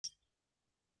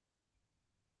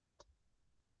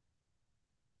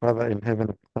Father in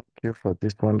heaven, thank you for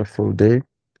this wonderful day.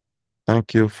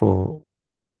 Thank you for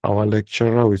our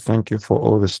lecturer. We thank you for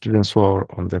all the students who are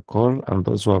on the call and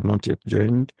those who have not yet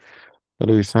joined.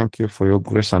 Lord, we thank you for your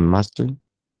grace and mercy.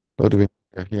 Lord, we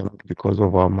are here not because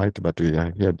of our might, but we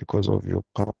are here because of your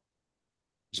power,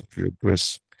 because of your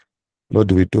grace.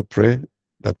 Lord, we do pray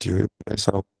that you will bless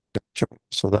our lecture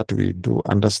so that we do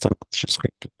understand what she's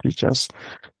going to teach us,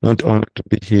 not only to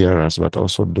be hearers, but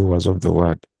also doers of the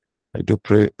word. I do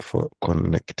pray for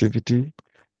connectivity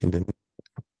in the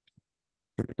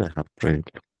name I have prayed.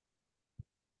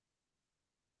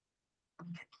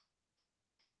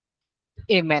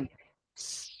 Amen.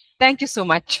 Thank you so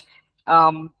much.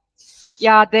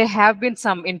 Yeah, there have been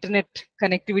some internet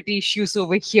connectivity issues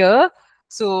over here.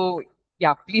 So,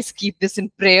 yeah, please keep this in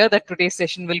prayer that today's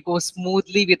session will go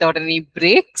smoothly without any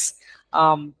breaks.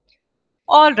 All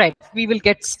right, we will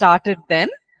get started then.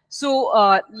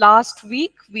 So, last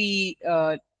week we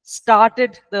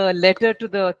started the letter to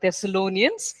the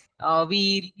Thessalonians.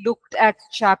 We looked at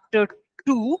chapter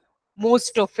 2,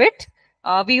 most of it.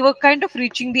 We were kind of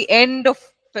reaching the end of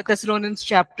Thessalonians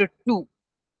chapter 2.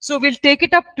 So we'll take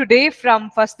it up today from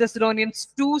 1 Thessalonians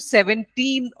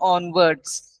 2:17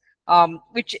 onwards,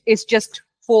 which is just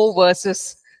 4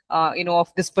 verses,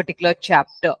 of this particular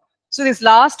chapter. So these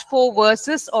last 4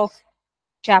 verses of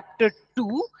chapter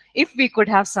 2, if we could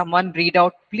have someone read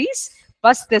out, please.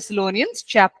 1 Thessalonians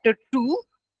chapter 2,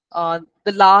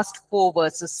 the last 4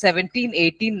 verses, 17,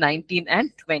 18, 19,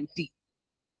 and 20.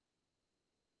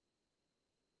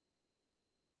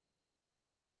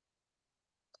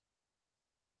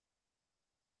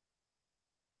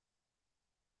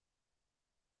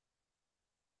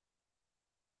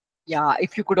 Yeah,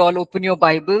 if you could all open your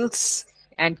Bibles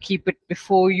and keep it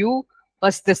before you.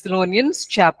 1 Thessalonians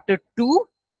chapter 2.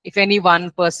 If any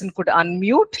one person could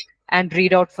unmute and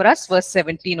read out for us verse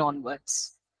 17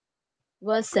 onwards.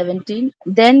 Verse 17.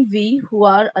 Then we who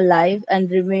are alive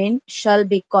and remain shall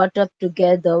be caught up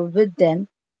together with them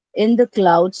in the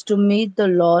clouds to meet the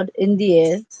Lord in the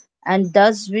air, and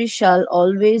thus we shall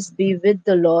always be with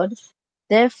the Lord.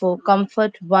 Therefore,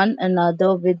 comfort one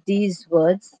another with these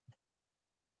words.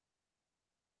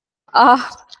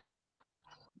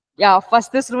 Yeah, 1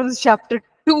 Thessalonians chapter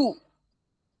 2.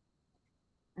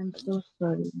 I'm so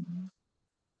sorry.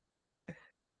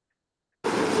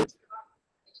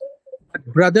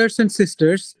 Brothers and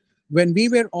sisters, when we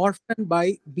were orphaned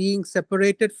by being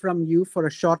separated from you for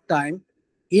a short time,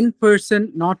 in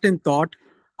person, not in thought,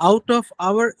 out of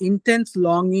our intense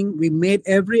longing, we made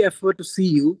every effort to see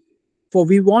you, for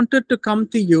we wanted to come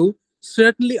to you.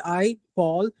 Certainly, I,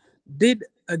 Paul, did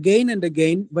again and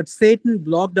again, but Satan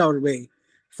blocked our way.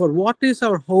 For what is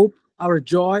our hope, our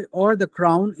joy, or the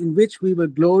crown in which we will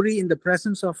glory in the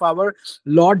presence of our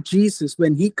Lord Jesus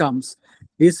when he comes?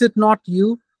 Is it not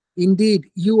you?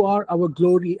 Indeed, you are our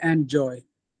glory and joy.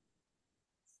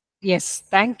 Yes,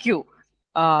 thank you.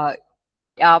 Uh,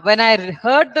 yeah, when I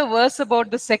heard the verse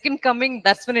about the second coming,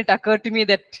 that's when it occurred to me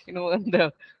that,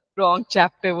 the wrong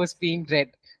chapter was being read.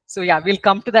 So, yeah, we'll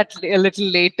come to that a little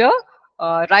later.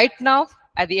 Right now,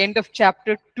 at the end of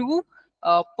chapter 2,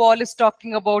 Paul is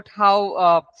talking about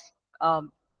how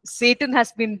Satan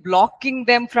has been blocking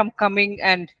them from coming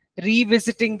and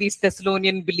revisiting these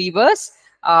Thessalonian believers.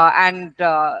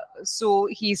 So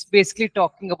he's basically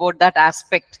talking about that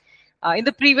aspect. In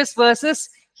the previous verses,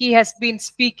 he has been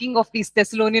speaking of these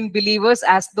Thessalonian believers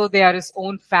as though they are his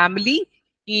own family.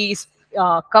 He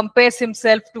compares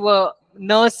himself to a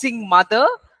nursing mother,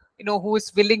 who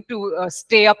is willing to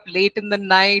stay up late in the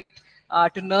night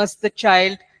to nurse the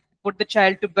child, put the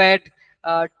child to bed,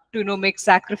 to make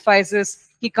sacrifices.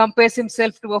 He compares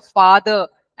himself to a father,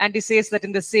 and he says that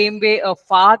in the same way a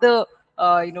father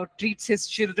treats his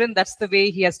children, that's the way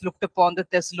he has looked upon the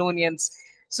Thessalonians.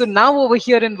 So now over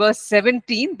here in verse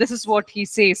 17, this is what he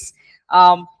says.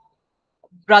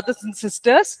 Brothers and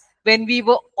sisters, when we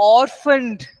were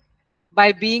orphaned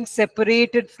by being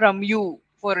separated from you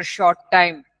for a short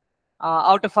time,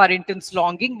 out of our intense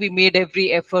longing, we made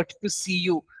every effort to see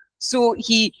you. So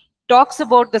he talks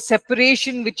about the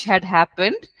separation which had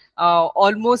happened,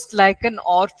 almost like an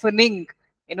orphaning.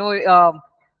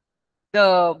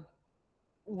 The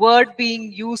word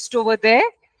being used over there,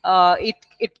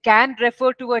 it can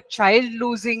refer to a child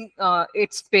losing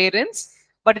its parents,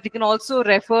 but it can also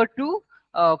refer to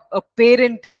a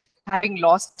parent having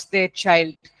lost their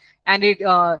child. And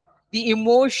the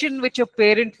emotion which a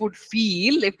parent would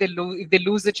feel if they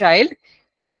lose a child,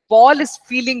 Paul is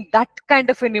feeling that kind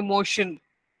of an emotion,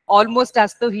 almost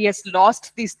as though he has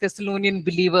lost these Thessalonian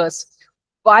believers.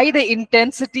 By the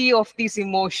intensity of these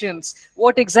emotions,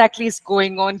 what exactly is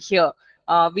going on here?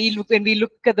 When we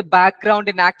look at the background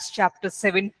in Acts chapter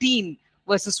 17,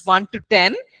 verses 1 to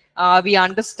 10, we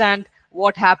understand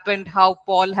what happened, how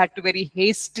Paul had to very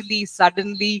hastily,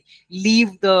 suddenly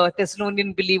leave the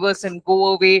Thessalonian believers and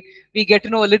go away. We get to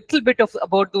know a little bit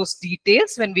about those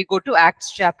details when we go to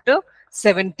Acts chapter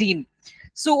 17.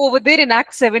 So over there in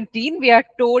Acts 17, we are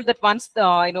told that once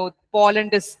Paul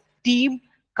and his team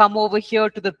come over here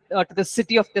to the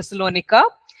city of Thessalonica,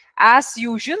 as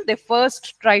usual, they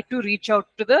first try to reach out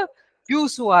to the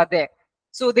Jews who are there.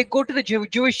 So they go to the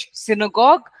Jewish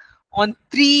synagogue on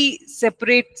 3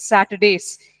 separate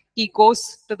Saturdays. He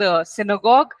goes to the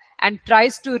synagogue and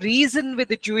tries to reason with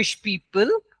the Jewish people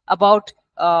about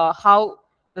how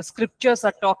the scriptures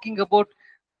are talking about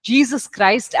Jesus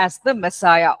Christ as the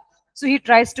Messiah. So he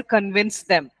tries to convince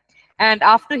them. And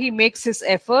after he makes his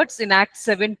efforts in Acts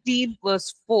 17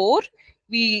 verse 4,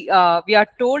 we are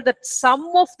told that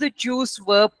some of the Jews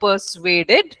were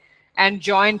persuaded and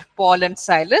joined Paul and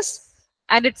Silas.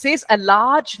 And it says a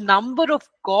large number of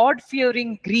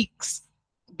God-fearing Greeks,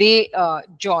 they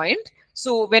joined.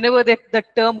 So whenever the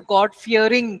term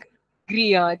God-fearing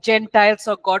Gentiles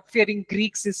or God-fearing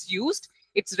Greeks is used,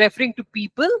 it's referring to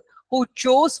people who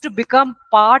chose to become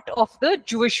part of the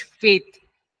Jewish faith.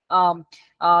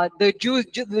 The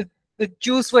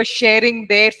Jews were sharing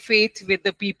their faith with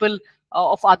the people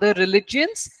of other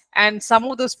religions, and some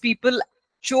of those people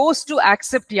chose to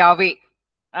accept Yahweh,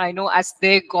 as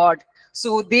their God.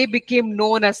 So they became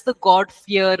known as the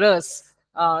God-fearers.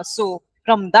 So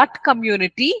from that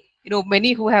community,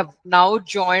 many who have now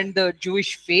joined the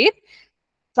Jewish faith,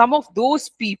 some of those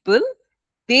people,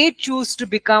 they choose to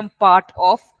become part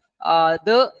of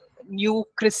the new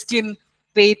Christian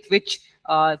faith which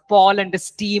Paul and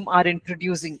his team are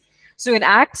introducing. So in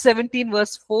Acts 17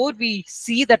 verse 4, we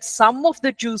see that some of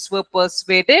the Jews were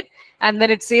persuaded, and then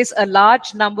it says a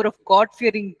large number of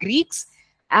God-fearing Greeks,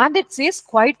 and it says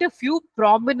quite a few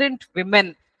prominent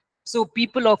women. So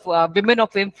people of women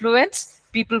of influence,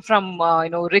 people from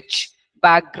rich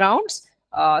backgrounds,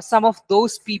 some of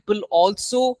those people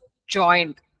also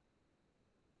joined.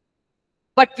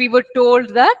 But we were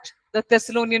told that the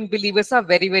Thessalonian believers are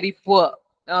very, very poor.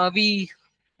 We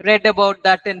read about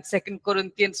that in 2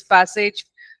 Corinthians passage.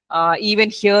 Even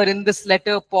here in this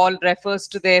letter, Paul refers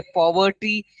to their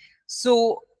poverty.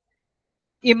 So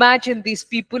imagine these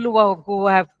people who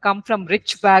have come from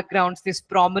rich backgrounds, these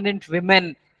prominent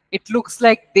women. It looks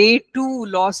like they too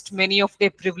lost many of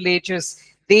their privileges.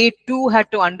 They too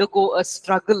had to undergo a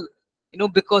struggle,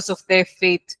 because of their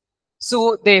faith.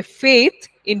 So their faith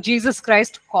in Jesus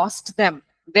Christ cost them.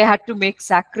 They had to make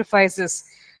sacrifices.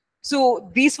 So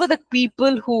these were the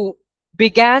people who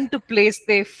began to place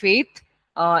their faith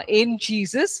in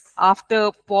Jesus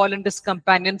after Paul and his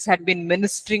companions had been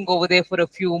ministering over there for a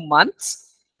few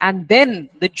months. And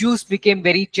then the Jews became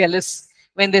very jealous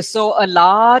when they saw a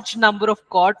large number of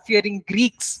God-fearing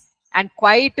Greeks and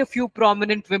quite a few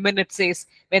prominent women, it says,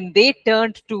 when they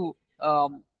turned to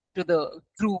the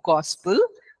true gospel,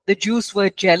 the Jews were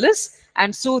jealous,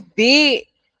 and so they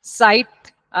try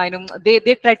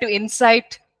to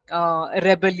incite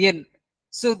rebellion.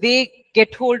 So they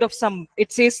get hold of some,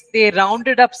 it says they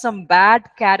rounded up some bad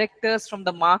characters from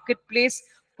the marketplace,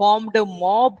 formed a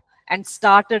mob, and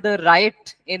started a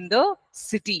riot in the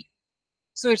city.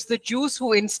 So it's the Jews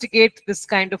who instigate this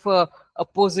kind of a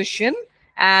opposition,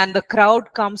 and the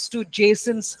crowd comes to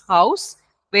Jason's house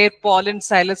where Paul and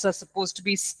Silas are supposed to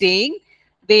be staying.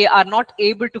 They are not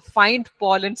able to find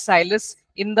Paul and Silas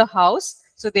in the house,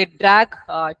 so they drag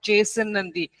Jason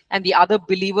and the other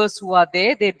believers who are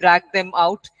there. They drag them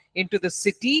out into the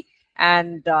city,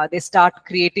 and they start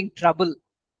creating trouble.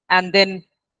 And then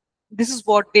this is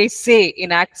what they say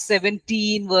in Acts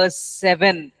 17 verse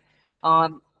 7.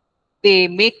 They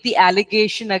make the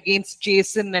allegation against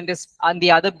Jason and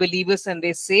the other believers, and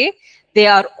they say they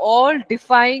are all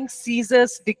defying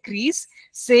Caesar's decrees,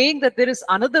 saying that there is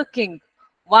another king,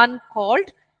 one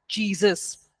called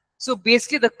Jesus. So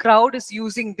basically the crowd is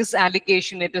using this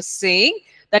allegation. It is saying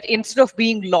that instead of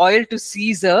being loyal to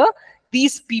Caesar,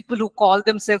 these people who call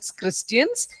themselves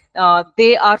Christians,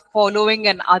 they are following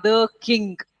another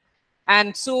king.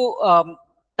 And so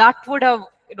that would have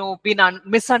been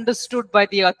misunderstood by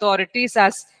the authorities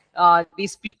as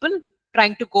these people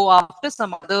trying to go after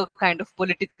some other kind of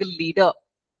political leader.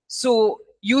 So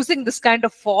using this kind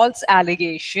of false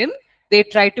allegation, they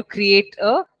try to create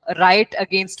a riot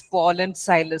against Paul and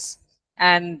Silas.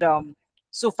 And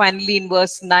so finally in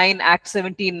verse 9, Acts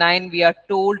 17:9, we are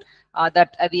told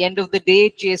that at the end of the day,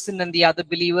 Jason and the other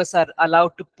believers are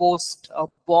allowed to post a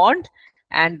bond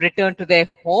and return to their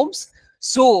homes.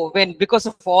 So because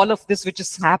of all of this which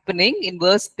is happening, in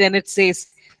verse 10 it says,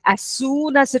 as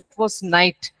soon as it was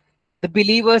night, the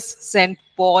believers sent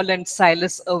Paul and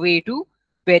Silas away to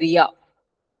Berea.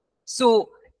 So,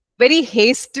 very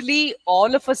hastily,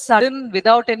 all of a sudden,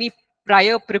 without any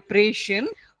prior preparation,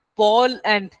 Paul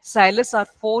and Silas are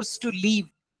forced to leave.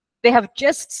 They have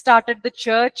just started the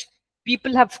church.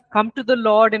 People have come to the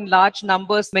Lord in large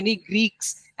numbers. Many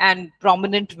Greeks and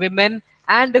prominent women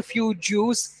and a few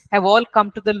Jews have all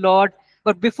come to the Lord.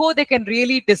 But before they can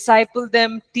really disciple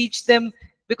them, teach them,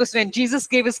 because when Jesus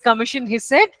gave his commission, he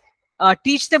said,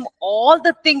 teach them all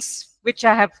the things which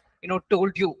I have,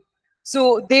 told you.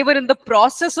 So they were in the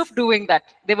process of doing that.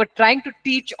 They were trying to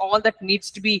teach all that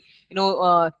needs to be,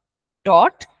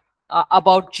 taught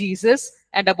about Jesus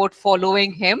and about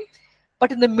following him.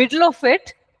 But in the middle of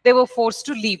it, they were forced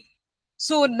to leave.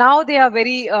 So now they are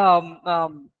very,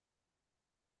 Paul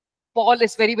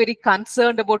is very, very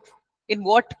concerned about in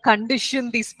what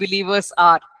condition these believers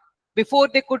are. Before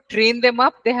they could train them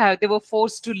up, they were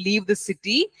forced to leave the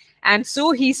city. And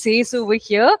so he says over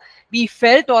here, we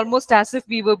felt almost as if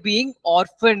we were being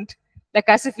orphaned, like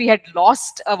as if we had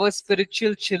lost our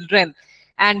spiritual children.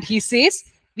 And he says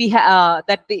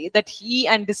that he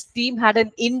and his team had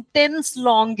an intense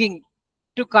longing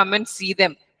to come and see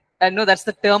them. I know that's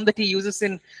the term that he uses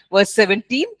in verse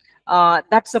 17.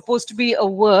 That's supposed to be a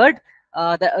word.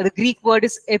 The Greek word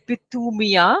is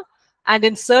epithumia. And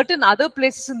in certain other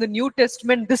places in the New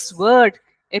Testament, this word,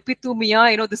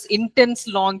 epithumia, this intense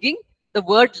longing, the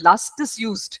word lust is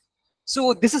used.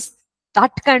 So this is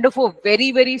that kind of a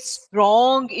very, very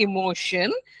strong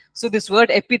emotion. So this word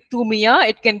epithumia,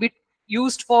 it can be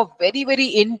used for very,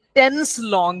 very intense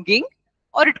longing,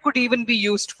 or it could even be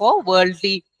used for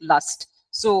worldly lust.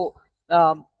 So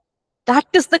that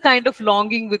is the kind of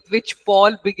longing with which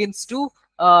Paul begins to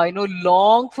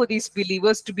long for these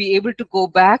believers to be able to go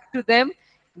back to them,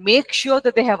 make sure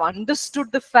that they have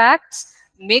understood the facts,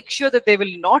 make sure that they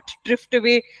will not drift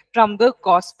away from the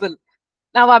gospel.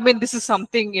 Now, I mean, this is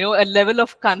something, a level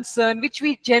of concern which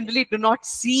we generally do not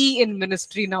see in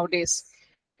ministry nowadays,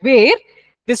 where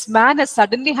this man has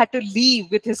suddenly had to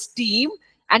leave with his team,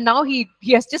 and now he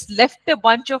has just left a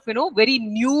bunch of, very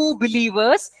new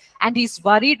believers, and he's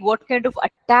worried what kind of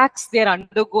attacks they're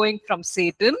undergoing from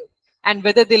Satan, and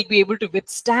whether they'll be able to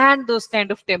withstand those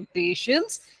kind of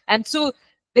temptations. And so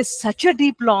there's such a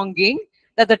deep longing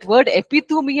that word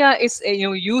epithumia is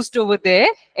used over there,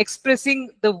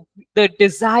 expressing the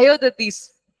desire that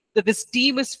this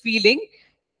team is feeling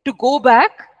to go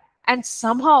back and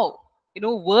somehow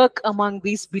work among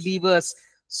these believers.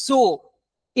 So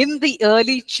in the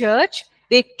early church,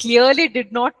 they clearly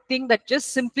did not think that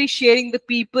just simply sharing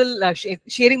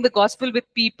sharing the gospel with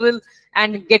people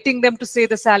and getting them to say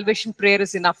the salvation prayer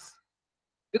is enough.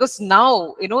 Because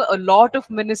now, a lot of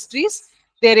ministries,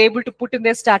 they're able to put in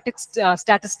their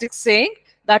statistics saying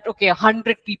that, okay,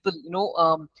 100 people,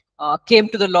 came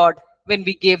to the Lord when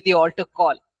we gave the altar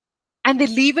call. And they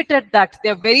leave it at that.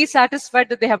 They're very satisfied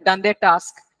that they have done their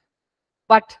task.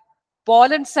 But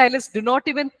Paul and Silas do not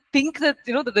even think that,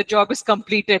 that the job is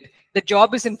completed. The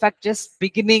job is in fact just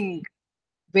beginning,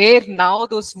 where now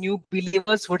those new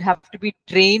believers would have to be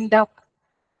trained up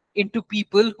into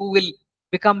people who will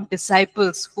become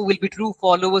disciples, who will be true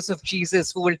followers of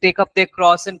Jesus, who will take up their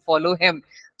cross and follow him.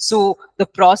 So the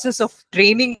process of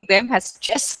training them has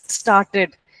just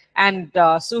started. And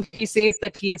so he says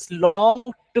that he is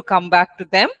longed to come back to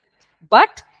them.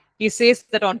 But he says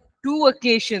that on 2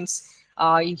 occasions,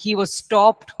 he was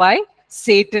stopped by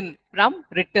Satan from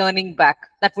returning back.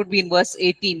 That would be in verse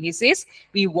 18. He says,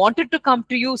 we wanted to come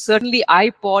to you. Certainly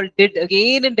I, Paul, did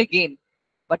again and again.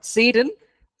 But Satan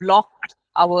blocked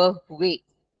our way.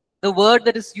 The word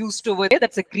that is used over there,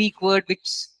 that's a Greek word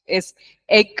which is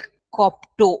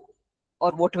egkopto,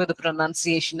 or whatever the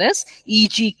pronunciation is,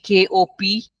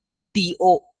 EGKOPTO.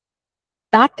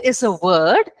 That is a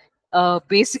word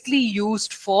basically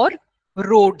used for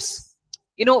roads.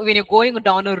 When you're going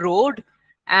down a road,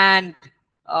 and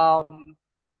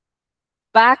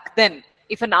back then,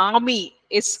 if an army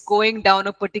is going down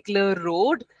a particular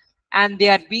road and they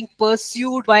are being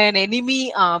pursued by an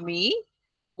enemy army,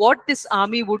 what this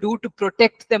army would do to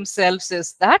protect themselves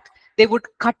is that they would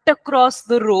cut across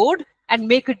the road and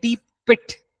make a deep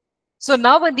pit. So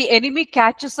now when the enemy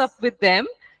catches up with them,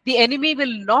 the enemy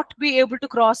will not be able to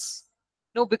cross.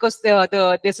 No, because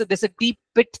there's a deep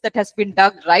pit that has been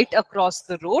dug right across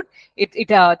the road.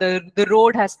 The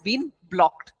road has been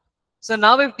blocked. So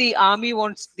now if the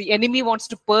enemy wants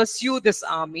to pursue this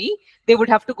army, they would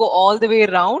have to go all the way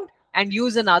around and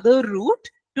use another route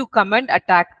to come and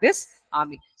attack this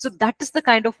army. So that is the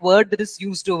kind of word that is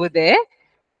used over there.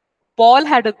 Paul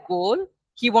had a goal.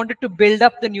 He wanted to build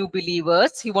up the new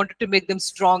believers. He wanted to make them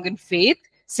strong in faith.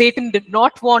 Satan did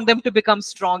not want them to become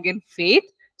strong in faith.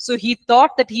 So he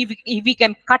thought that if he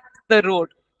can cut the road,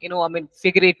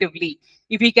 figuratively,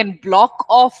 if he can block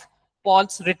off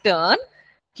Paul's return,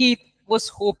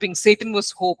 Satan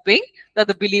was hoping that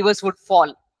the believers would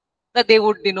fall, that they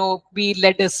would, be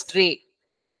led astray.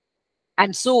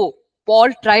 And so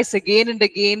Paul tries again and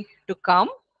again to come,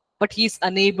 but he's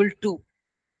unable to.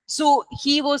 So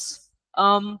he was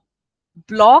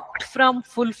blocked from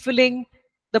fulfilling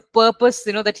the purpose,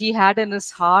 that he had in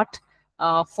his heart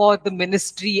for the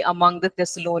ministry among the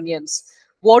Thessalonians.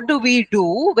 What do we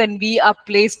do when we are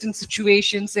placed in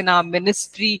situations in our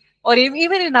ministry or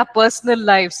even in our personal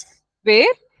lives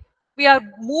where we are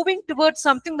moving towards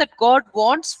something that God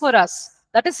wants for us?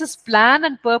 That is his plan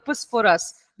and purpose for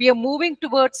us. We are moving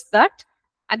towards that,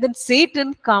 and then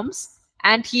Satan comes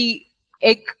and he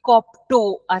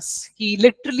egg-copto us. He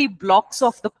literally blocks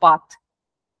off the path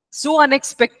so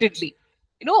unexpectedly.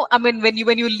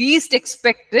 When you least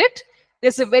expect it,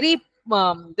 there's a very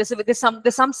there's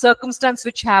some circumstance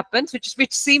which happens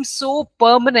which seems so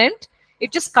permanent,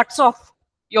 it just cuts off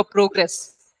your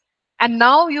progress. And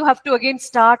now you have to again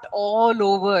start all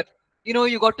over.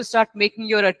 You got to start making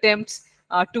your attempts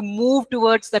to move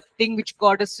towards that thing which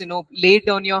God has, laid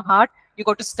on your heart. You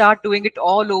got to start doing it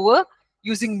all over,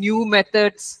 using new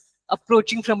methods,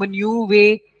 approaching from a new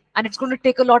way, and it's going to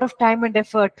take a lot of time and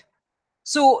effort.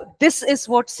 So this is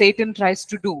what Satan tries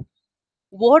to do.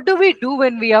 What do we do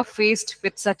when we are faced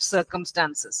with such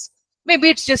circumstances? Maybe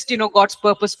it's just, God's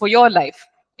purpose for your life.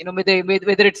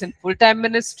 Whether it's in full-time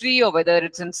ministry or whether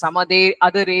it's in some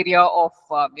other area of,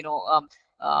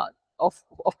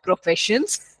 of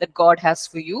professions that God has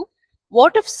for you.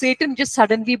 What if Satan just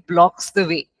suddenly blocks the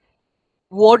way?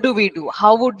 What do we do?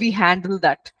 How would we handle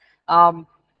that? The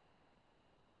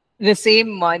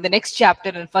same in the next chapter,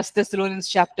 in 1 Thessalonians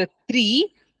chapter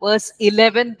 3, verse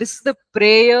 11, this is the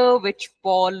prayer which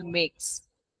Paul makes.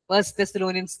 1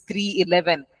 Thessalonians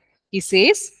 3:11. He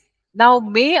says, "Now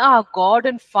may our God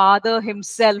and Father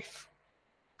himself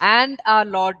and our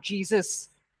Lord Jesus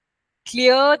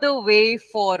clear the way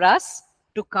for us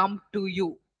to come to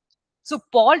you." So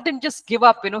Paul didn't just give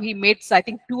up. He made, I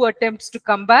think, 2 attempts to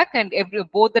come back, and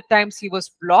both the times he was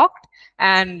blocked.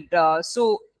 And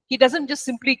so he doesn't just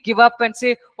simply give up and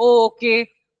say, "Oh, okay,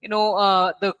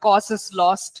 the cause is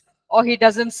lost." Or he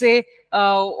doesn't say,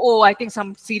 "Oh, I think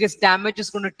some serious damage is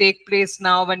going to take place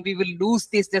now and we will lose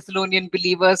these Thessalonian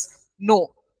believers."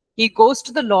 No, he goes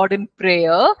to the Lord in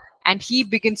prayer and he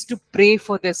begins to pray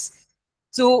for this.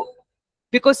 So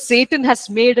because Satan has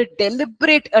made a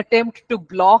deliberate attempt to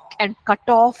block and cut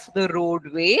off the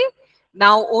roadway,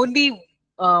 now only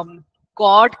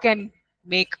God can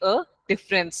make a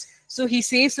difference. So he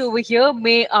says over here,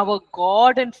 "May our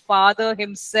God and Father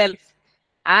himself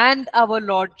and our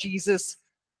Lord Jesus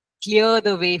clear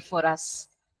the way for us."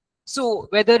 So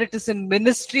whether it is in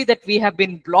ministry that we have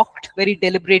been blocked very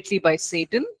deliberately by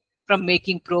Satan from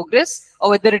making progress, or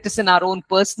whether it is in our own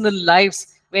personal lives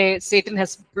where Satan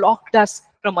has blocked us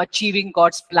from achieving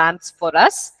God's plans for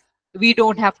us, we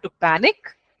don't have to panic.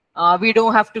 We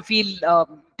don't have to feel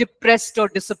depressed or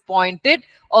disappointed,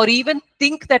 or even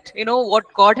think that,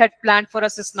 what God had planned for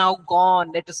us is now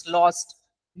gone, it is lost.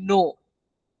 No.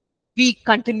 We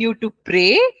continue to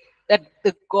pray that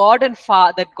God and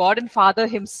Father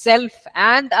himself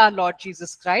and our Lord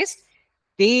Jesus Christ,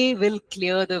 they will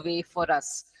clear the way for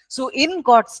us. So in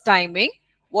God's timing,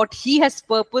 what he has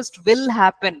purposed will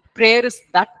happen. Prayer is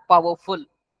that powerful.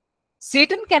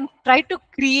 Satan can try to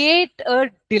create a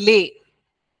delay,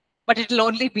 but it will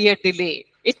only be a delay.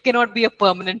 It cannot be a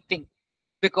permanent thing,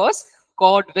 because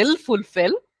God will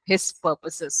fulfill his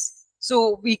purposes.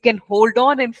 So we can hold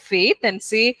on in faith and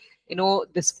say,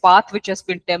 this path which has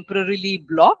been temporarily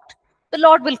blocked, the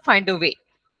Lord will find a way.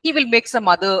 He will make some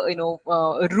other,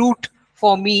 route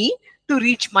for me to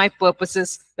reach my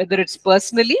purposes, whether it's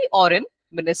personally or in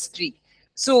ministry.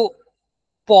 So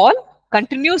Paul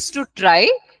continues to try,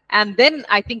 and then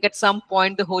I think at some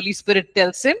point the Holy Spirit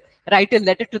tells him, write a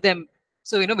letter to them.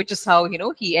 So, which is how,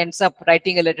 he ends up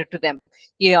writing a letter to them.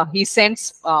 Yeah, he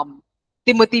sends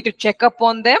Timothy to check up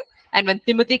on them. And when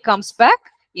Timothy comes back,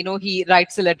 he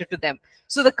writes a letter to them.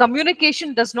 So the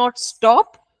communication does not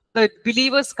stop. The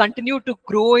believers continue to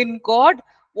grow in God.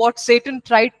 What Satan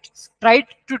tried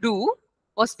to do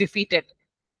was defeated.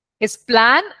 His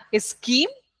plan, his scheme,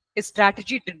 his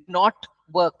strategy did not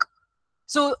work.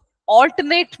 So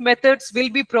alternate methods will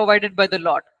be provided by the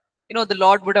Lord. The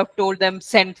Lord would have told them,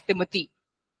 send Timothy.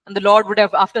 And the Lord would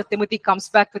have, after Timothy comes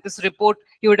back with his report,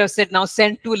 he would have said, now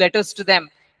send 2 letters to them,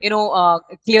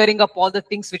 clearing up all the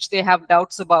things which they have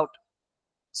doubts about.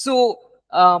 So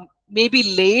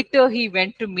maybe later he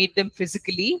went to meet them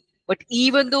physically, but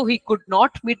even though he could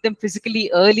not meet them physically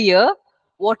earlier,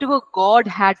 whatever God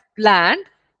had planned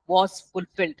was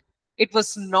fulfilled. It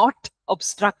was not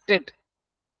obstructed.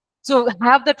 So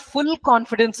have that full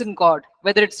confidence in God,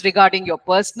 whether it's regarding your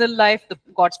personal life,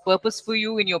 God's purpose for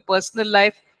you in your personal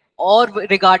life, or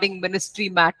regarding ministry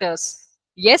matters.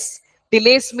 Yes,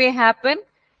 delays may happen,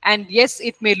 and yes,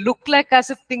 it may look like as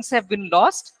if things have been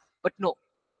lost, but no.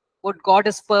 What God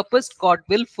has purposed, God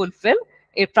will fulfill.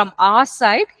 From our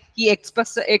side, He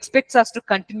expects us to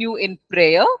continue in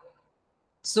prayer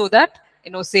so that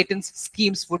Satan's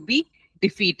schemes would be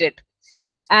defeated.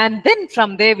 And then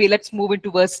from there, let's move into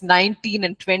verse 19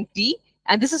 and 20.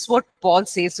 And this is what Paul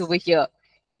says over here.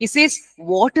 He says,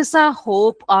 what is our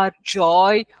hope, our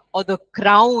joy, or the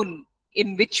crown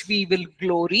in which we will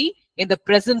glory in the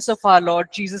presence of our Lord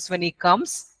Jesus when he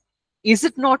comes? Is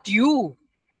it not you?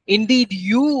 Indeed,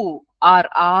 you are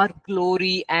our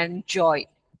glory and joy.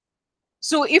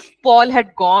 So if Paul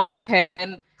had gone ahead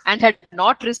and had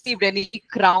not received any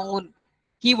crown,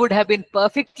 he would have been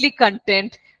perfectly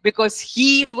content because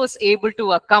he was able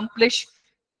to accomplish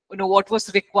what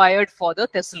was required for the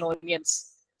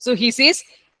Thessalonians. So he says,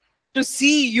 to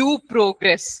see you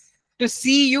progress, to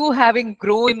see you having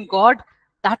grown in God,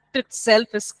 that itself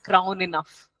is crown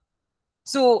enough.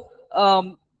 So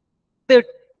the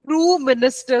true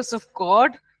ministers of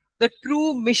God, the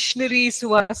true missionaries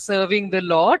who are serving the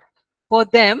Lord, for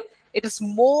them, it is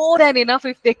more than enough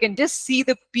if they can just see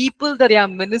the people that they are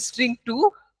ministering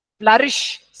to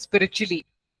flourish spiritually,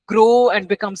 grow and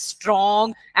become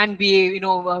strong, and be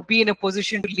in a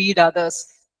position to lead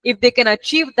others. If they can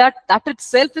achieve that, that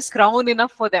itself is crown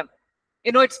enough for them.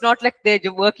 It's not like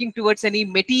they're working towards any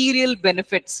material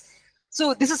benefits.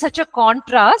 So this is such a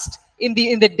contrast in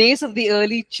the days of the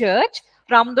early church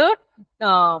from the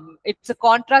it's a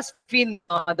contrast between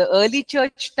the early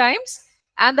church times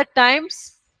and the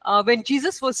times when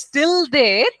Jesus was still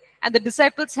there and the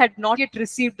disciples had not yet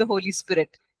received the Holy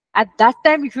Spirit. At that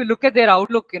time, if you look at their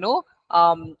outlook,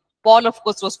 Paul, of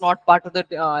course, was not part of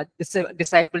the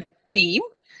disciple team.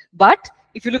 But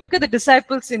if you look at the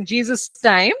disciples in Jesus'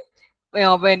 time,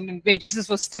 when Jesus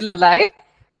was still alive,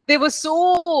 they were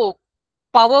so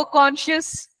power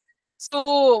conscious,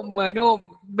 so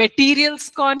materials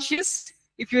conscious.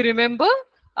 If you remember,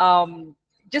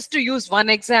 just to use one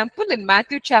example, in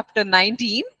Matthew chapter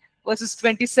 19, verses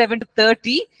 27 to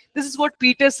 30, this is what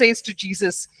Peter says to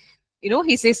Jesus.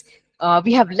 He says,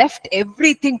 we have left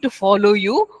everything to follow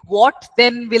you. What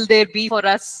then will there be for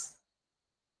us?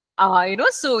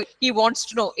 So he wants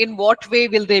to know, in what way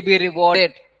will they be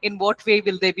rewarded? In what way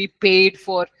will they be paid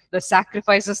for the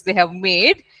sacrifices they have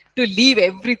made to leave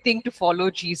everything to follow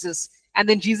Jesus? And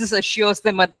then Jesus assures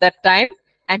them at that time,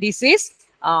 and he says,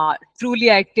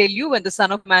 truly I tell you, when the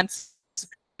Son of Man sits on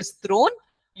his throne,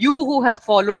 you who have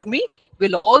followed me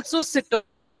will also sit on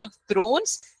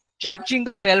thrones, judging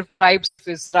the 12 tribes of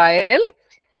Israel.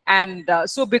 And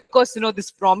so because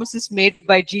this promise is made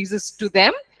by Jesus to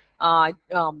them,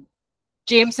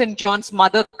 James and John's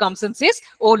mother comes and says,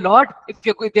 oh Lord, if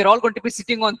they're all going to be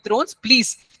sitting on thrones,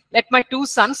 please let my two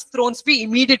sons' thrones be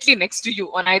immediately next to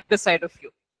you, on either side of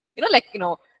you.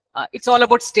 It's all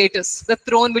about status. The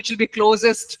throne which will be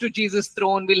closest to Jesus'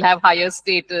 throne will have higher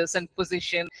status and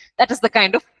position. That is the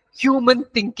kind of human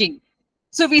thinking.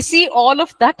 So we see all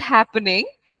of that happening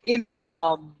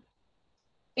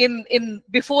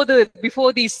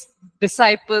before these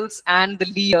disciples and the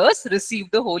leaders receive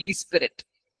the Holy Spirit.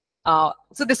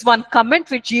 So this one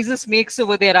comment which Jesus makes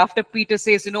over there after Peter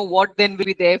says, what then will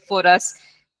be there for us?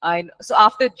 So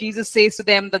after Jesus says to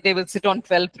them that they will sit on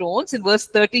 12 thrones, in verse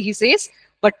 30 he says,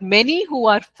 but many who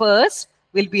are first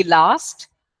will be last,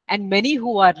 and many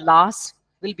who are last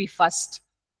will be first.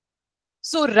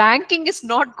 So ranking is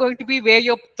not going to be where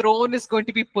your throne is going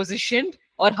to be positioned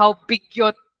or how big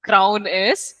your crown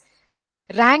is.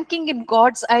 Ranking in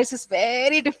God's eyes is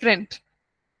very different.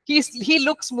 He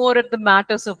looks more at the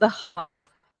matters of the heart.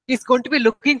 He's going to be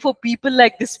looking for people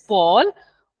like this Paul,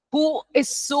 who is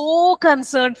so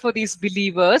concerned for these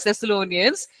believers,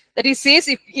 Thessalonians, that he says,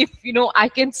 if I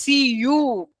can see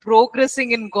you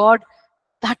progressing in God,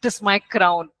 that is my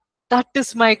crown. That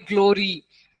is my glory.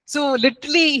 So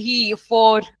literally,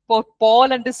 for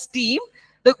Paul and his team,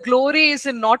 the glory is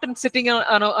not in sitting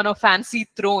on a fancy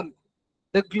throne.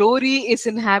 The glory is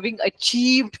in having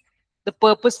achieved the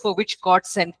purpose for which God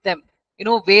sent them.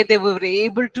 Where they were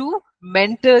able to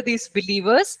mentor these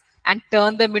believers and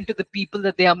turn them into the people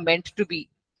that they are meant to be.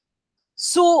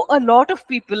 So a lot of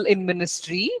people in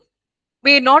ministry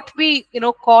may not be,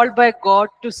 called by God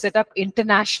to set up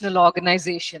international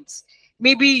organizations,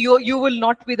 maybe you will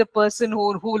not be the person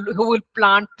who will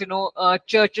plant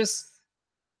churches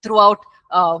throughout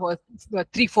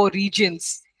 3-4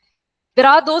 regions. There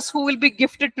are those who will be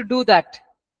gifted to do that.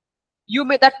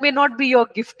 That may not be your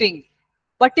gifting,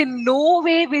 but in no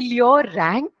way will your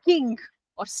ranking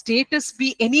or status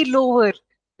be any lower,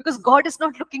 because God is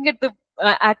not looking at the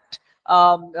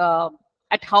um, uh,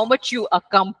 at how much you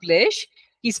accomplish.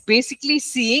 He's basically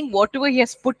seeing whatever He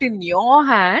has put in your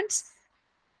hands,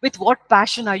 with what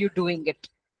passion are you doing it.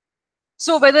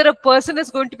 So whether a person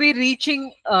is going to be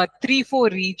reaching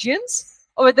 3-4 regions,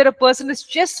 or whether a person is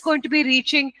just going to be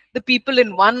reaching the people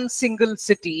in one single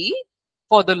city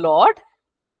for the Lord,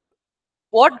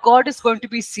 what God is going to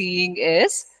be seeing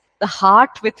is the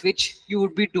heart with which you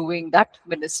would be doing that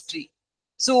ministry.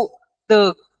 So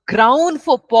the crown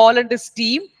for Paul and his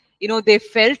team, they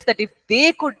felt that if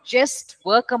they could just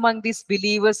work among these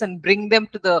believers and bring them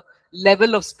to the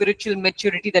level of spiritual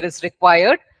maturity that is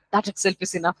required, that itself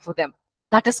is enough for them.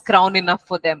 That is crown enough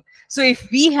for them. So if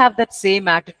we have that same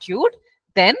attitude,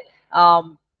 then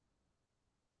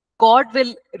God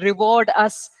will reward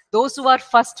us. Those who are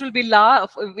first will be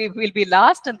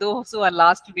last, and those who are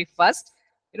last will be first.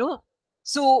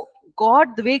 So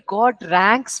God, the way God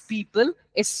ranks people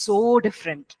is so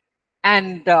different,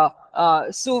 and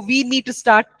so we need to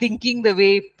start thinking the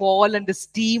way Paul and his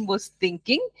team was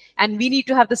thinking, and we need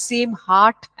to have the same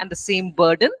heart and the same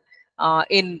burden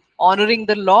in honoring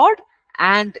the Lord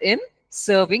and in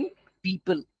serving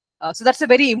people. So that's a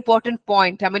very important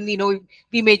point. I mean,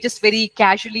 we may just very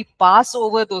casually pass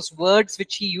over those words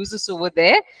which he uses over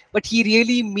there, but he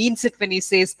really means it when he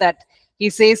says that.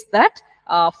 He says that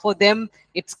for them,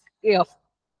 it's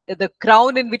the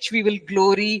crown in which we will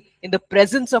glory in the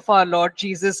presence of our Lord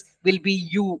Jesus will be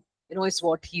you, is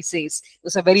what he says.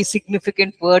 Those are very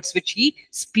significant words which he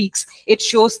speaks. It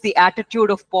shows the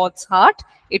attitude of Paul's heart.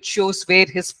 It shows where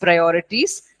his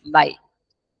priorities lie.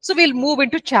 So we'll move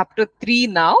into chapter 3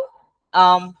 now.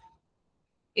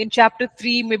 In chapter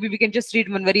 3, maybe we can just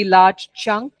read one very large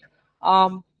chunk.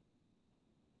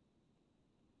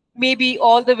 Maybe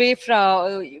all the way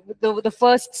from the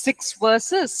first 6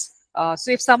 verses.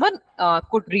 So if someone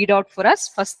could read out for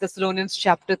us 1 Thessalonians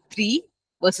chapter 3,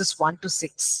 verses 1 to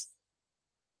 6.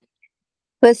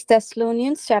 1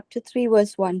 Thessalonians chapter 3,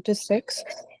 verse 1 to 6.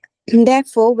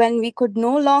 Therefore, when we could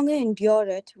no longer endure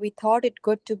it, we thought it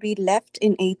good to be left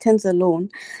in Athens alone,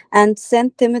 and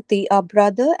sent Timothy, our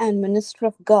brother and minister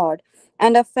of God,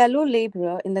 and a fellow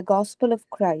laborer in the gospel of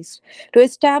Christ, to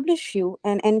establish you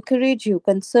and encourage you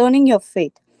concerning your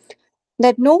faith,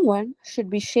 that no one should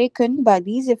be shaken by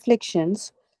these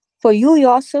afflictions, for you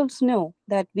yourselves know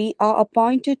that we are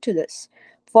appointed to this.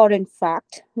 For in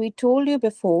fact, we told you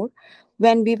before,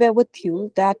 when we were with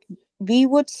you, that we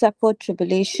would suffer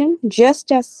tribulation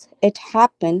just as it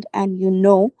happened, and you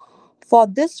know. For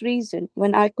this reason,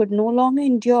 when I could no longer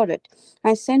endure it,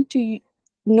 I sent to you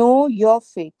know your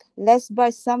faith, lest by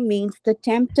some means the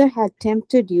tempter had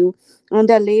tempted you,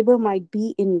 and our labor might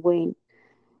be in vain.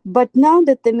 But now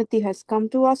that Timothy has come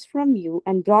to us from you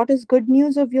and brought us good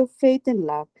news of your faith and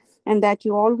love, and that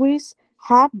you always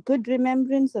have good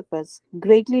remembrance of us,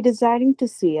 greatly desiring to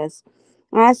see us,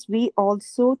 as we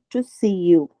also to see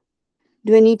you.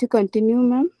 Do I need to continue,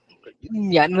 ma'am?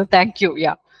 Yeah, no, thank you.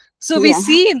 Yeah. So we Yeah.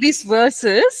 see in these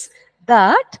verses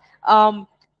that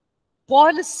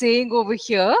Paul is saying over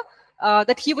here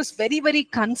that he was very, very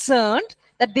concerned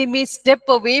that they may step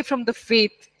away from the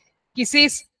faith. He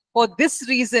says, for this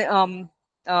reason,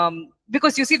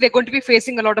 because you see, they're going to be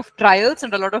facing a lot of trials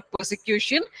and a lot of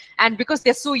persecution. And because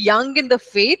they're so young in the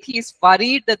faith, he is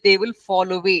worried that they will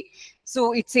fall away.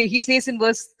 So he says in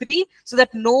verse 3, so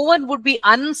that no one would be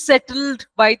unsettled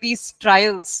by these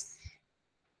trials.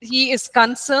 He is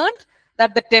concerned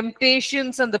that the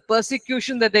temptations and the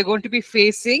persecution that they're going to be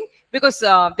facing, because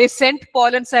they sent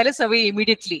Paul and Silas away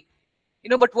immediately.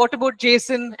 But what about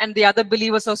Jason and the other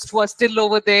believers who are still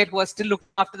over there, who are still looking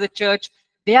after the church?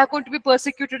 They are going to be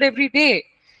persecuted every day.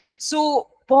 So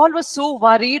Paul was so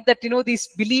worried that, these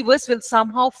believers will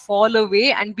somehow fall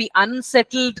away and be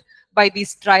unsettled by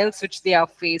these trials which they are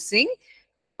facing.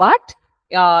 But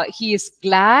he is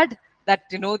glad that,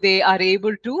 they are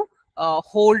able to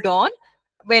hold on.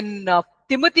 When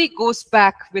Timothy goes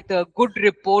back with a good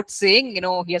report saying,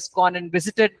 he has gone and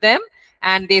visited them,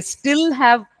 and they still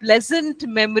have pleasant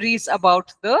memories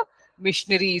about the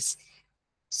missionaries.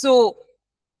 So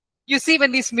you see,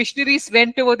 when these missionaries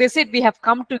went over, they said, we have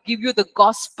come to give you the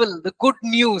gospel, the good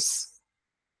news.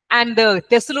 And the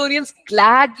Thessalonians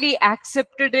gladly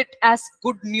accepted it as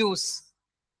good news.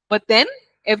 But then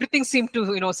everything seemed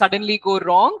to, suddenly go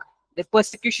wrong. The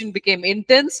persecution became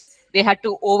intense. They had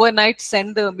to overnight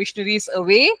send the missionaries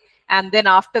away. And then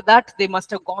after that, they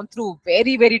must have gone through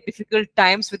very, very difficult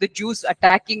times with the Jews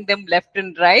attacking them left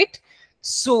and right.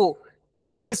 So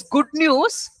this good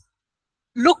news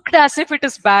looked as if it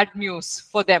is bad news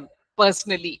for them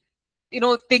personally.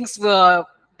 Things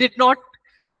did not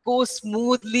go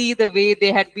smoothly the way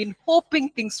they had been hoping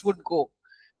things would go.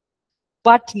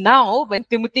 But now, when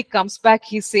Timothy comes back,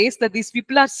 he says that these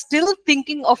people are still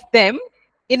thinking of them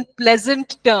in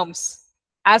pleasant terms,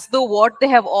 as though what they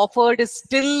have offered is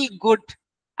still good,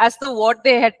 as though what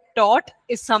they had taught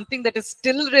is something that is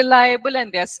still reliable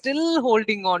and they are still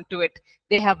holding on to it.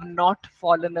 They have not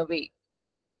fallen away.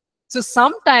 So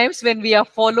sometimes when we are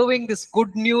following this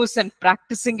good news and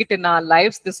practicing it in our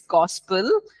lives, this gospel,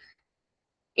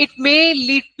 it may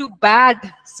lead to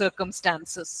bad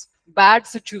circumstances, bad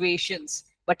situations.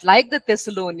 But like the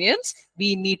Thessalonians,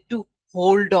 we need to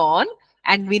hold on,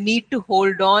 and we need to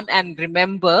hold on and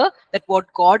remember that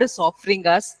what God is offering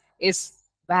us is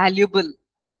valuable.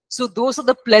 So those are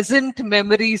the pleasant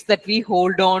memories that we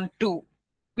hold on to.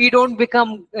 We don't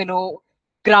become,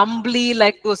 grumbly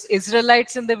like those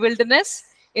Israelites in the wilderness.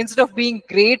 Instead of being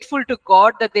grateful to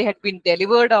God that they had been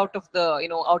delivered out of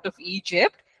out of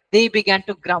Egypt, they began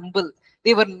to grumble.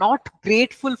 They were not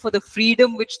grateful for the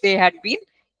freedom which they had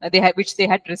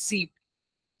received.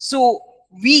 So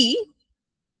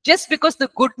just because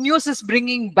the good news is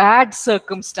bringing bad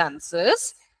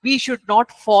circumstances, we should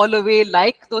not fall away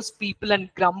like those people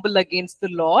and grumble against the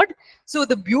Lord. So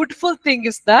the beautiful thing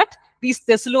is that these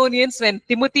Thessalonians, when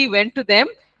Timothy went to them,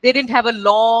 they didn't have a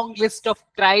long list of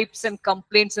gripes and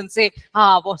complaints and say,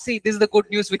 see, this is the good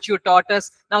news which you taught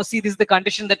us. Now see, this is the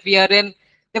condition that we are in.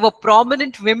 There were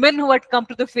prominent women who had come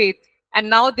to the faith, and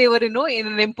now they were, in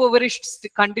an impoverished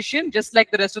condition, just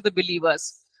like the rest of the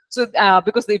believers. So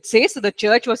because it says the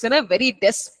church was in a very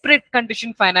desperate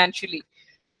condition financially.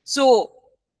 So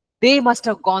they must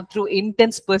have gone through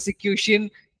intense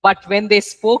persecution. But when they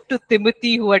spoke to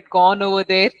Timothy, who had gone over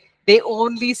there, they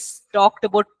only talked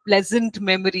about pleasant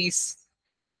memories.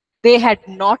 They had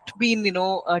not been,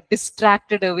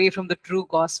 distracted away from the true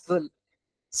gospel.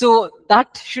 So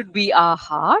that should be our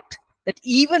heart, that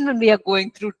even when we are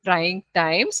going through trying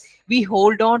times, we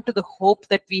hold on to the hope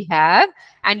that we have,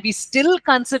 and we still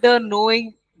consider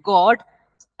knowing God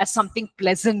as something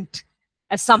pleasant,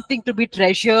 as something to be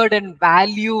treasured and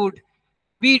valued.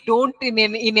 We don't in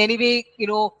any way,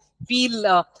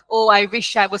 feel, oh, I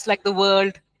wish I was like the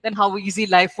world, then how easy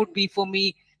life would be for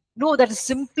me. No, that is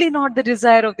simply not the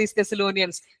desire of these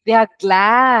Thessalonians. They are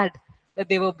glad that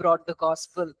they were brought the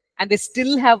gospel, and they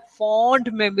still have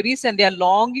fond memories, and they are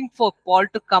longing for Paul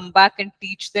to come back and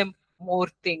teach them more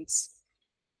things.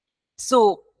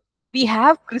 So we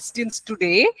have Christians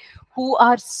today who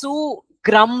are so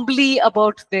grumbly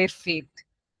about their faith.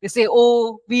 They say,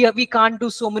 oh, we can't do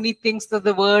so many things that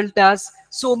the world does.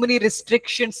 So many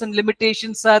restrictions and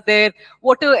limitations are there.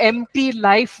 What an empty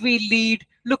life we lead.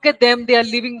 Look at them. They are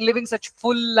living such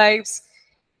full lives.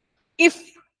 If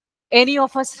any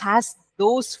of us has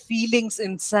those feelings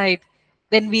inside,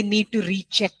 then we need to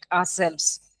recheck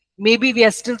ourselves. Maybe we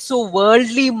are still so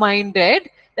worldly minded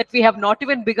that we have not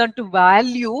even begun to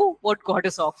value what God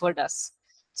has offered us.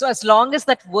 So as long as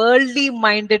that worldly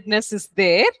mindedness is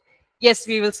there, yes,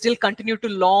 we will still continue to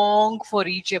long for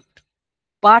Egypt.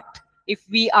 But if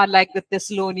we are like the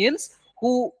Thessalonians,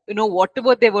 who,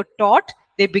 whatever they were taught,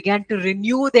 they began to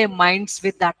renew their minds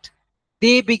with that.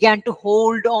 They began to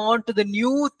hold on to the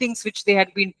new things which they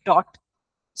had been taught.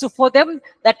 So for them,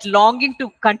 that longing to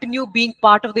continue being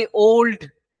part of the old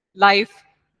life,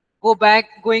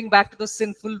 going back to the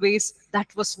sinful ways, that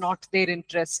was not their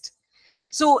interest.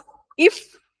 So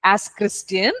if as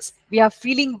Christians, we are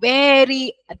feeling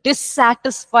very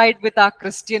dissatisfied with our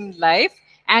Christian life,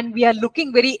 and we are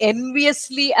looking very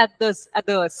enviously at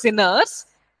the sinners,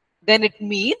 then it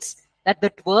means that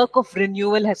that work of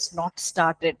renewal has not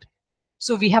started.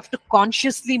 So we have to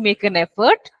consciously make an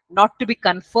effort not to be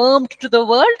conformed to the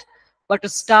world, but to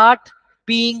start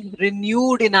being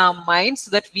renewed in our minds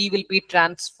so that we will be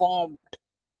transformed.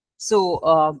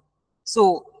 So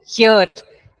here,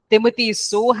 Timothy is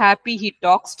so happy. He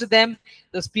talks to them.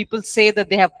 Those people say that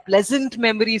they have pleasant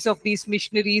memories of these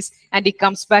missionaries, and he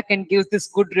comes back and gives this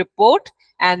good report.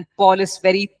 And Paul is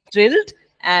very thrilled.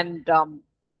 And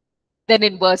then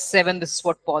in verse 7, this is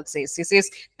what Paul says. He says,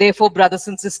 therefore, brothers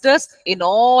and sisters, in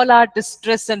all our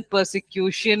distress and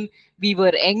persecution, we were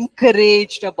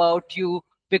encouraged about you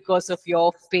because of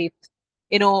your faith.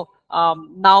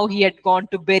 Now he had gone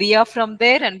to Berea from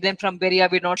there, and then from Berea,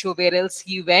 we're not sure where else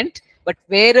he went. But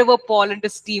wherever Paul and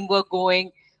his team were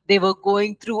going, they were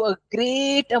going through a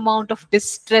great amount of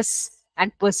distress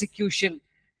and persecution.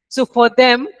 So for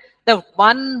them, the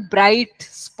one bright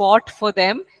spot for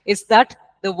them is that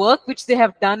the work which they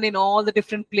have done in all the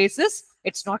different places,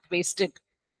 it's not wasted.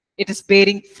 It is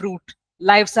bearing fruit.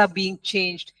 Lives are being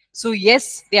changed. So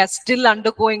yes, they are still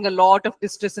undergoing a lot of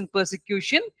distress and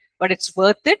persecution, but it's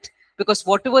worth it, because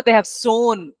whatever they have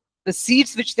sown, the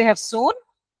seeds which they have sown,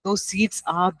 those seeds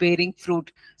are bearing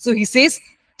fruit. So he says,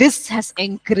 this has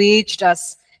encouraged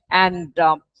us. And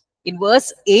in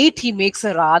verse 8, he makes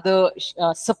a rather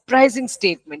surprising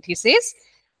statement. He says,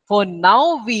 for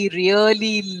now we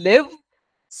really live,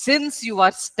 since you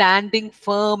are standing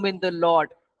firm in the Lord.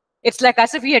 It's like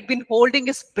as if he had been holding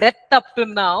his breath up to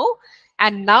now.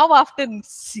 And now, after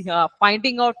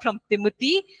finding out from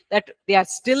Timothy that they are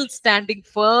still standing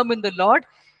firm in the Lord,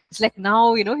 it's like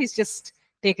now, he's just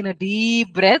taken a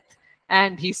deep breath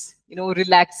and he's,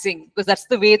 relaxing, because that's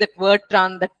the way that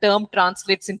that term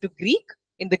translates into Greek.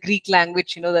 In the Greek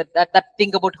language, that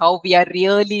thing about how we are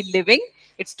really living.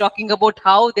 It's talking about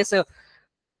how we're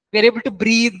able to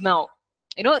breathe now.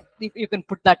 You can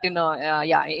put that in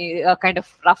a kind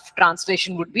of rough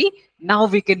translation would be, now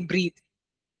we can breathe.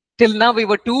 Till now we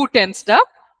were too tensed up,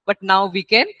 but now we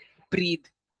can breathe.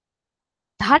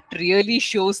 That really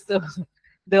shows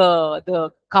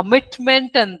the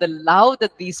commitment and the love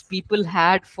that these people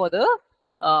had for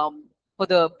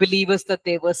the believers that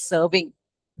they were serving,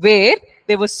 where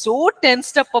they were so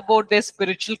tensed up about their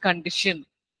spiritual condition.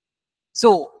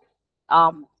 So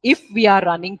if we are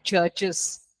running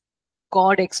churches,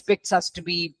 God expects us to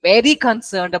be very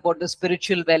concerned about the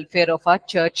spiritual welfare of our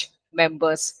church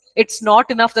members. It's not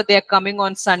enough that they are coming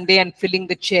on Sunday and filling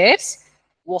the chairs.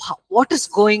 What is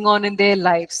going on in their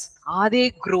lives? Are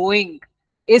they growing?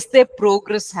 Is there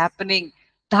progress happening?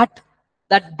 That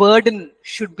burden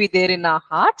should be there in our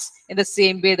hearts, in the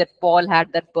same way that Paul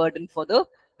had that burden for the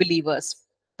believers.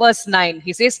 Verse 9,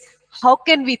 he says, how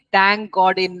can we thank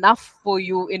God enough for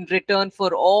you in return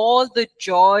for all the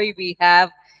joy we have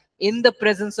in the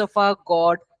presence of our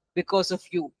God because of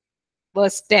you?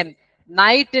 Verse 10,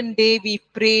 night and day we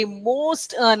pray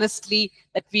most earnestly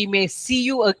that we may see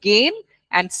you again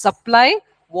and supply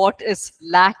what is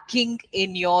lacking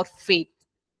in your faith.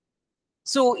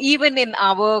 So even in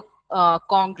our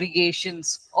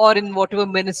congregations, or in whatever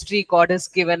ministry God has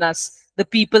given us, the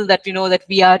people that that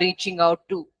we are reaching out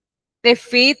to, their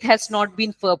faith has not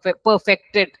been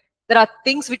perfected. There are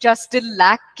things which are still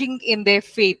lacking in their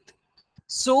faith.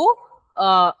 So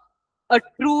a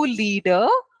true leader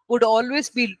would always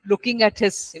be looking at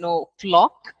his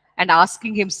flock and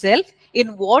asking himself,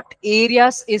 in what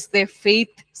areas is their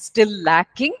faith still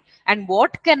lacking, and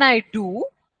what can I do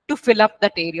to fill up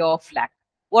that area of lack?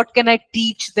 What can I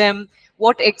teach them?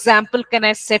 What example can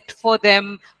I set for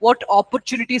them? What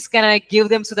opportunities can I give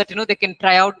them so that they can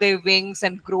try out their wings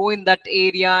and grow in that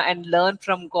area and learn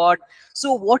from God?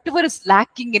 So whatever is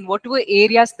lacking, in whatever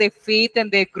areas their faith and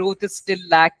their growth is still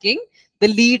lacking, the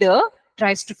leader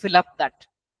tries to fill up that,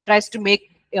 tries to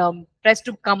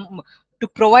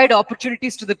provide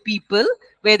opportunities to the people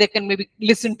where they can maybe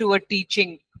listen to a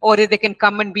teaching, or they can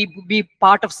come and be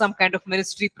part of some kind of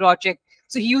ministry project.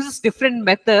 So he uses different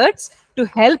methods to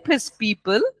help his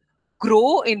people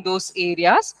grow in those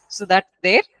areas so that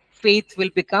their faith will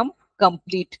become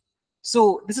complete.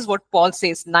 So this is what Paul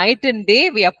says, night and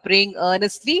day we are praying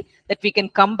earnestly that we can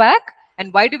come back.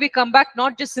 And why do we come back?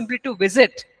 Not just simply to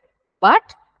visit,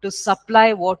 but to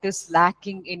supply what is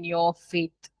lacking in your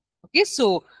faith. Okay,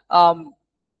 so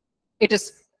it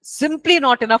is simply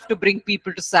not enough to bring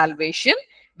people to salvation.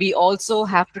 We also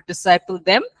have to disciple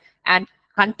them and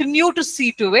continue to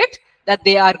see to it that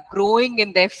they are growing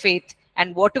in their faith.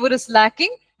 And whatever is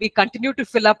lacking, we continue to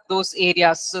fill up those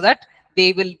areas so that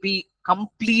they will be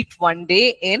complete one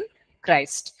day in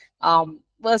Christ.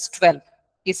 Verse 12,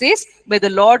 he says, may the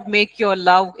Lord make your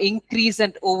love increase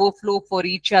and overflow for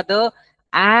each other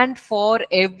and for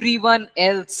everyone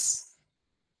else,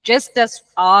 just as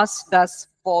ours does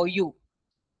for you.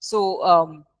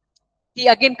 So he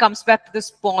again comes back to this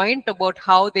point about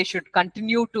how they should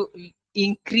continue to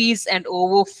increase and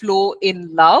overflow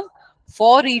in love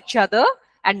for each other,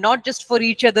 and not just for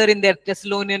each other in their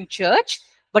Thessalonian church,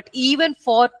 but even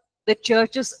for the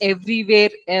churches everywhere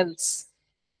else.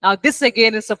 Now, this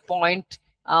again is a point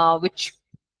which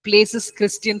places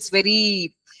Christians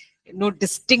very,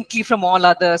 distinctly from all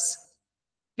others.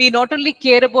 We not only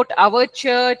care about our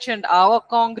church and our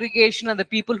congregation and the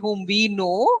people whom we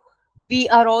know, we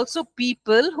are also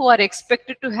people who are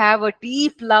expected to have a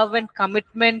deep love and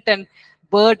commitment and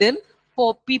burden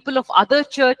for people of other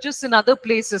churches in other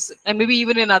places, and maybe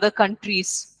even in other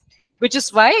countries. Which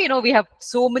is why, we have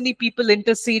so many people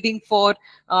interceding for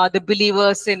the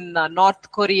believers in North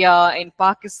Korea, in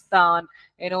Pakistan,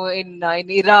 in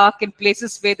Iraq, in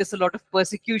places where there's a lot of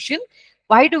persecution.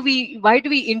 Why do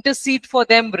we intercede for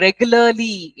them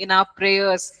regularly in our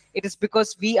prayers? It is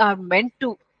because we are meant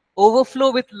to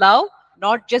overflow with love,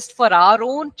 not just for our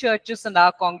own churches and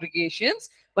our congregations,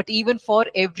 but even for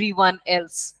everyone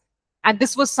else. And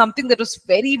this was something that was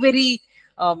very, very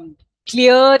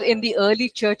clear in the early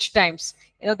church times.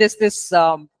 There's this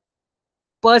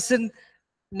person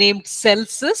named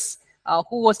Celsus,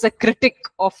 who was a critic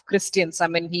of Christians. I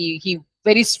mean, he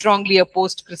very strongly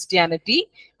opposed Christianity.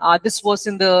 This was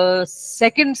in the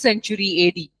 2nd century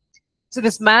AD. So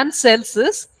this man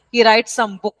Celsus, he writes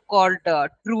some book called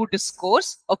True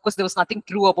Discourse. Of course, there was nothing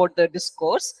true about the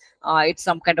discourse. It's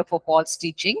some kind of a false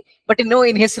teaching. But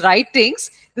in his writings,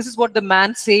 this is what the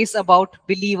man says about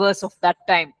believers of that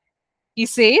time. He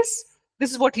says,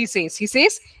 this is what he says. He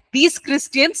says, these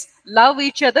Christians love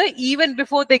each other even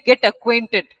before they get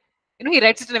acquainted. He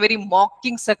writes it in a very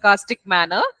mocking, sarcastic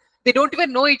manner. They don't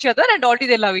even know each other and already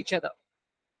they love each other.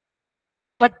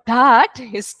 But that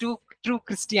is true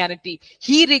Christianity.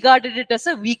 He regarded it as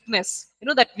a weakness,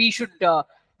 that we should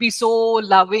be so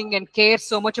loving and care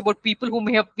so much about people whom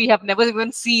we have never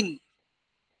even seen.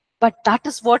 But that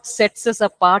is what sets us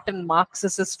apart and marks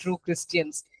us as true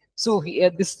Christians. So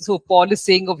Paul is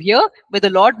saying over here, may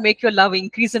the Lord make your love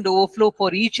increase and overflow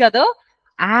for each other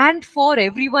and for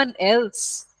everyone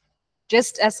else,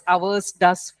 just as ours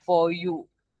does for you.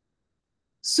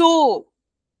 So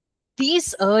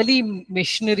these early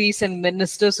missionaries and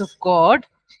ministers of God,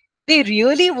 they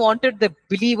really wanted the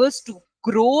believers to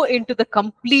grow into the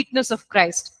completeness of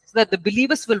Christ, so that the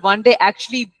believers will one day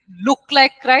actually look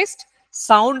like Christ,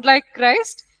 sound like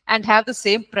Christ, and have the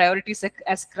same priorities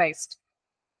as Christ.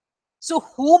 So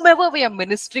whomever we are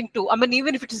ministering to, I mean,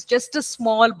 even if it is just a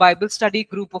small Bible study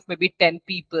group of maybe 10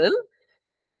 people,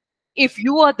 if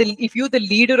you're the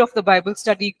leader of the Bible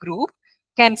study group,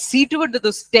 can see to it that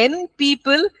those 10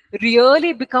 people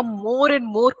really become more and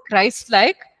more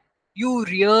Christ-like, you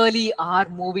really are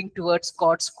moving towards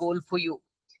God's goal for you.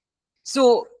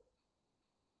 So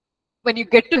when you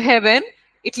get to heaven,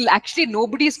 it'll actually,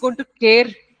 nobody is going to care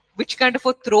which kind of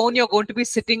a throne you're going to be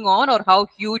sitting on or how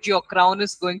huge your crown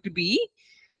is going to be.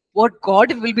 What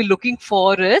God will be looking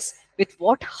for is, with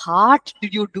what heart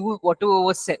did you do whatever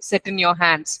was set in your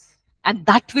hands? And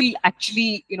that will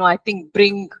actually, I think,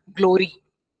 bring glory.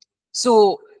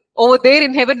 So over there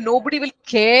in heaven, nobody will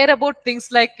care about things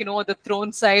like, the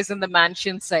throne size and the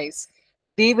mansion size.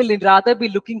 They will rather be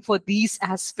looking for these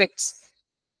aspects.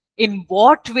 In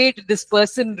what way did this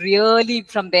person really,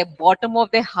 from their bottom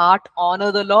of their heart,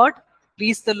 honor the Lord,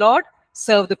 please the Lord,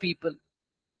 serve the people?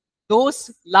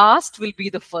 Those last will be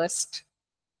the first.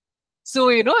 So,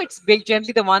 it's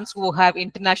generally the ones who have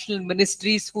international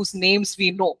ministries whose names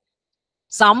we know.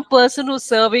 Some person who's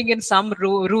serving in some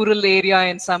rural area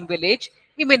in some village,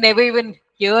 we may never even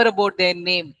hear about their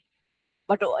name.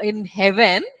 But in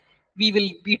heaven, we will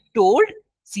be told,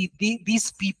 see,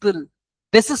 these people,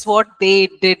 this is what they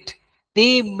did.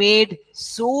 They made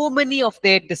so many of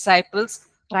their disciples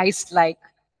Christ-like,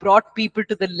 brought people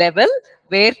to the level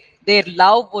where their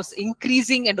love was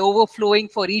increasing and overflowing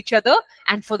for each other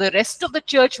and for the rest of the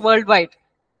church worldwide.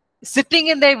 Sitting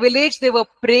in their village, they were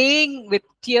praying with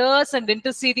tears and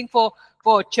interceding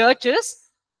for churches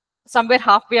somewhere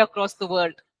halfway across the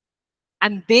world.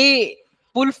 And they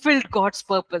fulfilled God's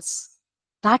purpose.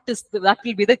 That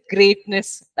will be the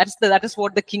greatness. That is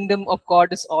what the kingdom of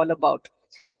God is all about.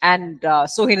 And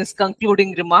so in his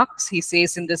concluding remarks, he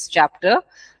says in this chapter,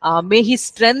 may he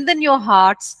strengthen your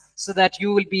hearts so that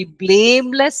you will be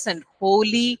blameless and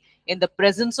holy in the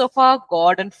presence of our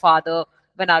God and Father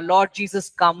when our Lord Jesus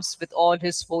comes with all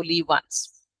his holy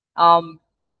ones.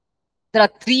 There are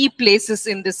 3 places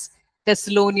in this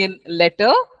Thessalonian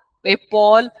letter where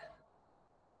Paul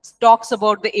talks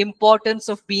about the importance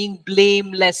of being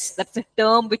blameless. That's a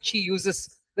term which he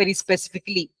uses very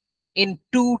specifically in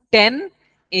 2:10,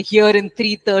 here in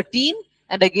 3:13,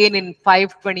 and again in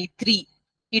 5:23.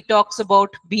 He talks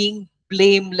about being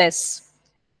blameless.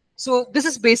 So this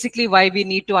is basically why we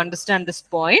need to understand this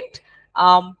point.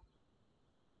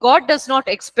 God does not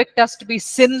expect us to be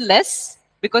sinless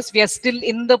because we are still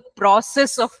in the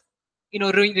process of,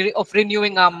 of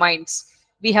renewing our minds.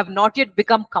 We have not yet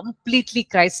become completely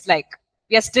Christ-like.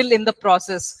 We are still in the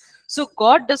process. So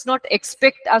God does not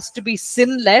expect us to be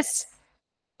sinless,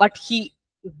 but he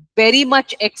very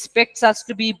much expects us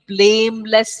to be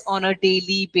blameless on a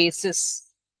daily basis.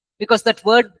 Because that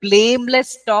word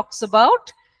blameless talks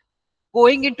about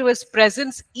going into his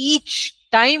presence. Each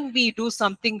time we do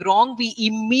something wrong, we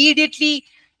immediately,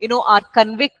 are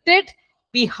convicted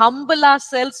We humble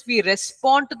ourselves, we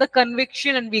respond to the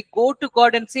conviction, and we go to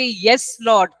God and say, yes,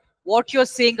 Lord, what you're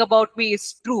saying about me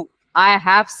is true. I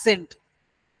have sinned.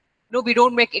 No, we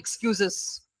don't make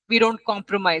excuses. We don't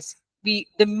compromise. The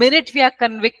minute we are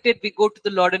convicted, we go to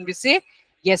the Lord and we say,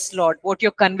 yes, Lord, what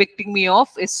you're convicting me of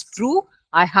is true.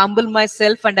 I humble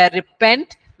myself and I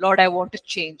repent. Lord, I want to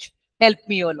change. Help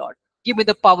me, oh Lord. Give me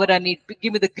the power I need.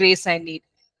 Give me the grace I need.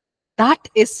 That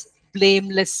is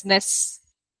blamelessness,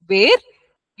 where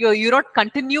you're not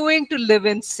continuing to live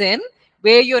in sin,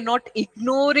 where you're not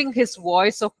ignoring his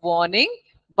voice of warning,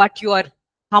 but you are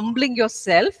humbling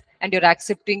yourself and you're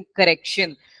accepting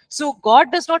correction. So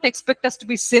God does not expect us to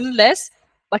be sinless,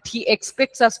 but he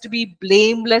expects us to be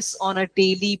blameless on a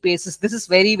daily basis. This is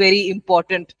very, very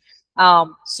important.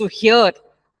 So here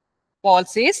Paul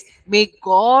says, may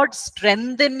God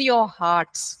strengthen your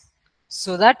hearts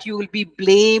so that you will be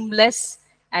blameless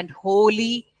and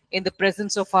holy in the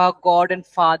presence of our God and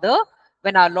Father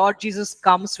when our Lord Jesus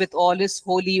comes with all his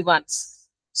holy ones.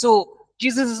 So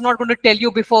Jesus is not going to tell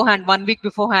you beforehand, 1 week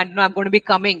beforehand, no, I'm going to be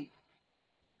coming.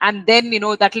 And then,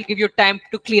 that will give you time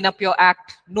to clean up your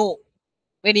act. No.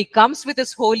 When he comes with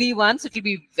his holy ones, it will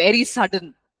be very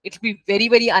sudden. It will be very,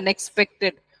 very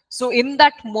unexpected. So in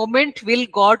that moment, will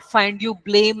God find you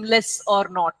blameless or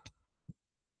not?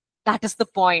 That is the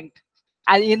point.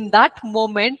 And in that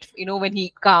moment, when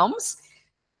he comes,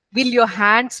 will your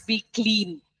hands be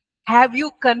clean? Have you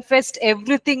confessed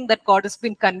everything that God has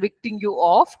been convicting you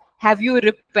of? Have you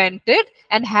repented?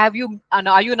 And are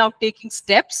you now taking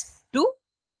steps to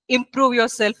improve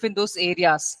yourself in those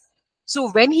areas?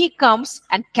 So when he comes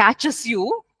and catches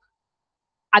you,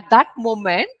 at that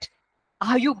moment,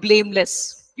 are you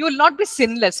blameless? You will not be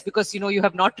sinless because you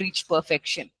have not reached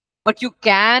perfection, but you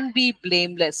can be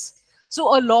blameless.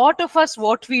 So a lot of us,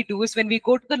 what we do is when we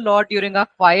go to the Lord during our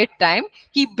quiet time,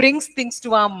 he brings things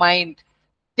to our mind,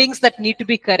 things that need to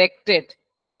be corrected.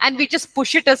 And we just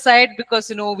push it aside because,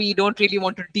 we don't really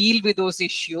want to deal with those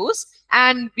issues.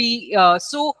 And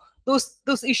so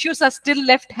those issues are still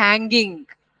left hanging.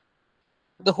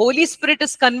 The Holy Spirit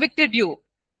has convicted you,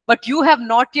 but you have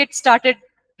not yet started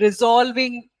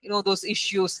resolving, those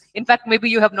issues. In fact, maybe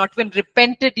you have not even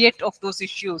repented yet of those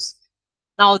issues.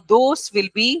 Now, those will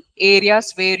be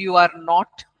areas where you are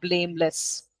not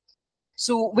blameless.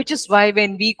 So, which is why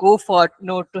when we go for,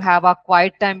 to have our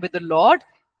quiet time with the Lord,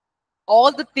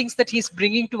 all the things that he's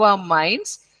bringing to our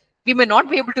minds, we may not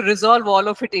be able to resolve all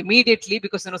of it immediately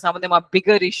because, some of them are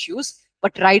bigger issues,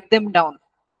 but write them down.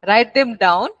 Write them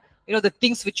down. The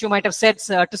things which you might have said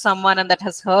to someone and that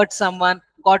has hurt someone,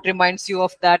 God reminds you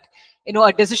of that.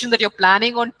 A decision that you're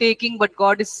planning on taking, but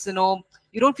God is,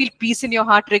 you don't feel peace in your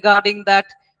heart regarding that.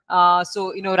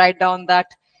 So, write down that.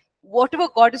 Whatever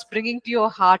God is bringing to your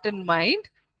heart and mind,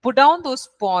 put down those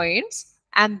points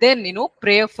and then,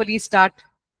 prayerfully start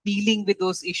dealing with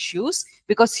those issues,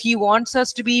 because he wants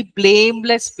us to be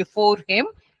blameless before him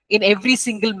in every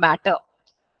single matter,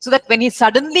 so that when he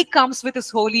suddenly comes with his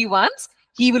holy ones,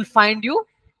 he will find you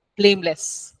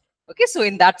blameless. Okay, so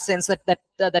in that sense,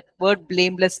 that word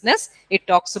blamelessness, it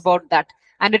talks about that.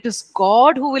 And it is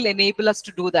God who will enable us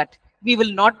to do that. We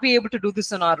will not be able to do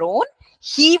this on our own.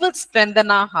 He will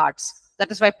strengthen our hearts.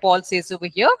 That is why Paul says over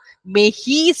here, may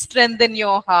he strengthen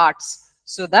your hearts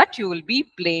so that you will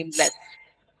be blameless.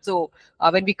 So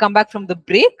when we come back from the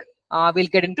break, we'll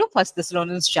get into 1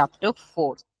 Thessalonians chapter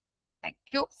 4. Thank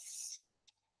you.